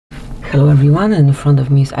Hello everyone, in front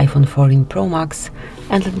of me is iPhone 14 Pro Max,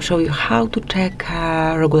 and let me show you how to check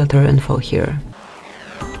regulatory info here.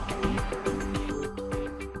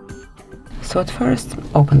 So at first,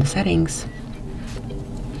 open the settings,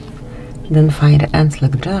 then find and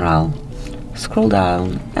select General, scroll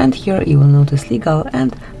down, and here you will notice Legal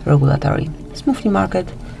and Regulatory. Smoothly mark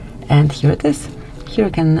it, and here it is. Here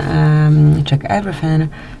you can check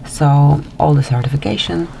everything, so all the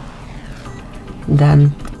certification,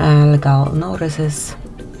 then legal notices,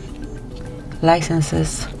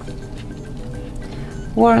 licenses,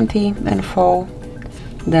 warranty info,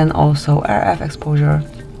 then also RF exposure,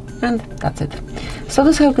 and that's it. So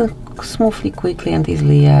this is how you can smoothly, quickly and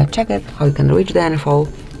easily check it, how you can reach the info.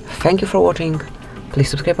 Thank you for watching, please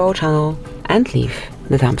subscribe our channel and leave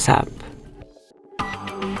the thumbs up.